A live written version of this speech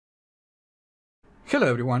Hello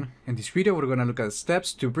everyone, in this video we're going to look at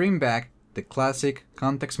steps to bring back the classic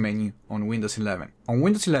context menu on Windows 11. On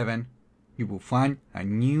Windows 11, you will find a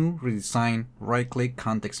new redesigned right-click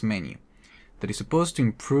context menu that is supposed to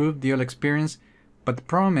improve the old experience, but the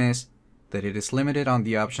problem is that it is limited on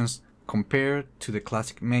the options compared to the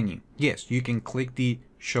classic menu. Yes, you can click the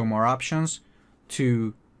show more options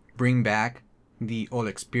to bring back the old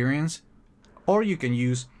experience, or you can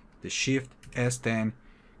use the Shift S10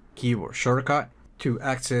 keyboard shortcut to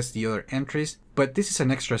access the other entries, but this is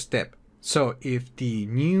an extra step. So if the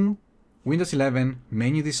new Windows 11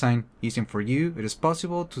 menu design isn't for you, it is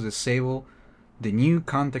possible to disable the new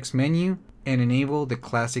context menu and enable the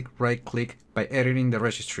classic right click by editing the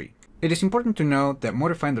registry. It is important to note that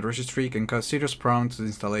modifying the registry can cause serious problems to the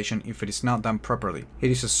installation if it is not done properly.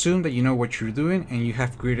 It is assumed that you know what you're doing and you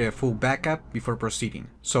have created a full backup before proceeding.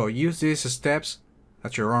 So use these steps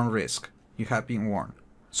at your own risk. You have been warned.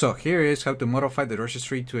 So here is how to modify the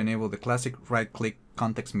registry to enable the classic right-click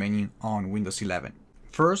context menu on Windows 11.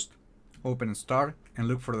 First, open Start and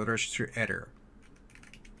look for the registry editor.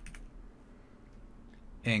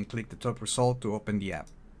 And click the top result to open the app.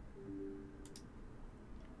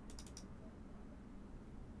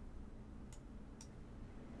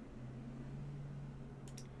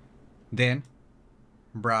 Then,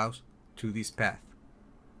 browse to this path.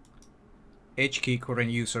 HKey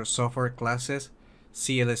current user software classes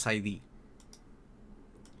CLSID.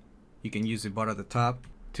 You can use the bar at the top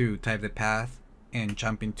to type the path and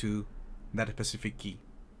jump into that specific key.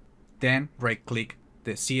 Then right click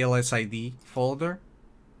the CLSID folder,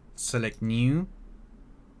 select new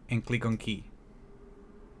and click on key.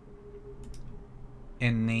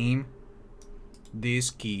 And name this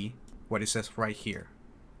key what it says right here.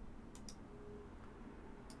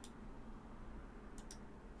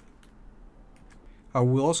 I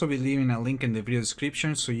will also be leaving a link in the video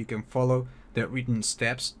description so you can follow the written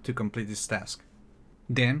steps to complete this task.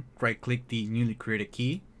 Then right-click the newly created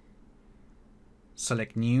key,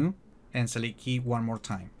 select new, and select key one more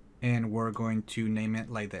time. And we're going to name it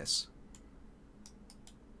like this.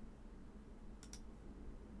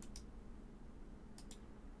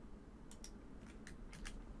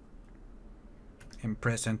 And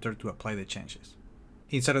press enter to apply the changes.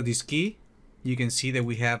 Inside of this key, you can see that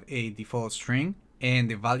we have a default string and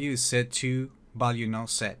the value is set to value not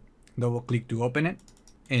set. Double click to open it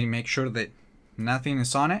and make sure that nothing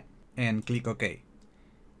is on it and click OK.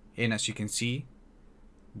 And as you can see,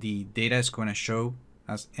 the data is going to show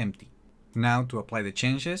as empty. Now to apply the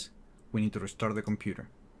changes, we need to restart the computer.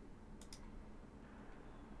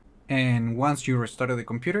 And once you restarted the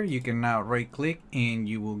computer, you can now right click and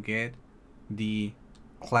you will get the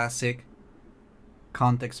classic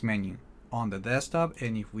context menu on the desktop.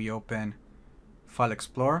 And if we open File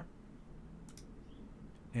Explorer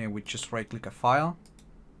and we just right click a file,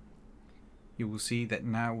 you will see that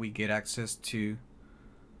now we get access to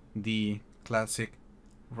the classic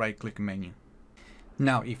right click menu.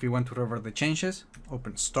 Now if you want to revert the changes,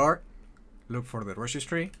 open Start, look for the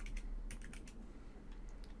registry,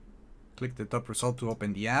 click the top result to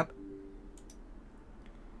open the app,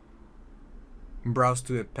 browse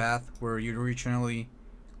to the path where you originally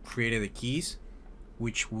created the keys,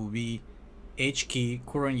 which will be HKey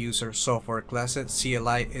current user software classes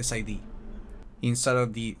CLI-SID. Inside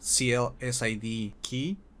of the CLSID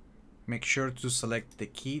key, make sure to select the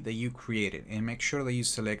key that you created and make sure that you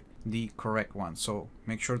select the correct one. So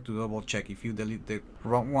make sure to double check. If you delete the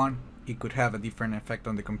wrong one, it could have a different effect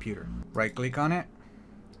on the computer. Right click on it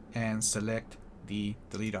and select the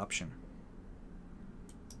delete option.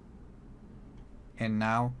 And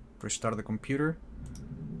now restart the computer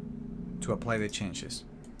to apply the changes.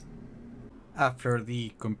 After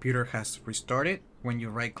the computer has restarted, when you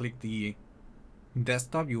right click the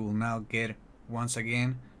desktop, you will now get once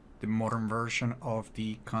again the modern version of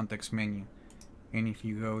the context menu. And if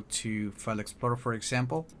you go to File Explorer, for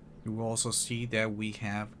example, you will also see that we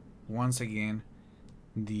have once again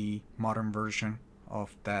the modern version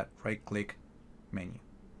of that right click menu.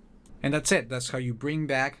 And that's it. That's how you bring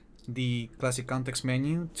back the classic context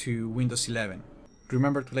menu to Windows 11.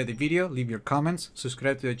 Remember to like the video, leave your comments,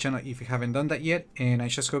 subscribe to the channel if you haven't done that yet, and I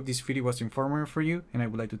just hope this video was informative for you, and I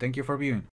would like to thank you for viewing.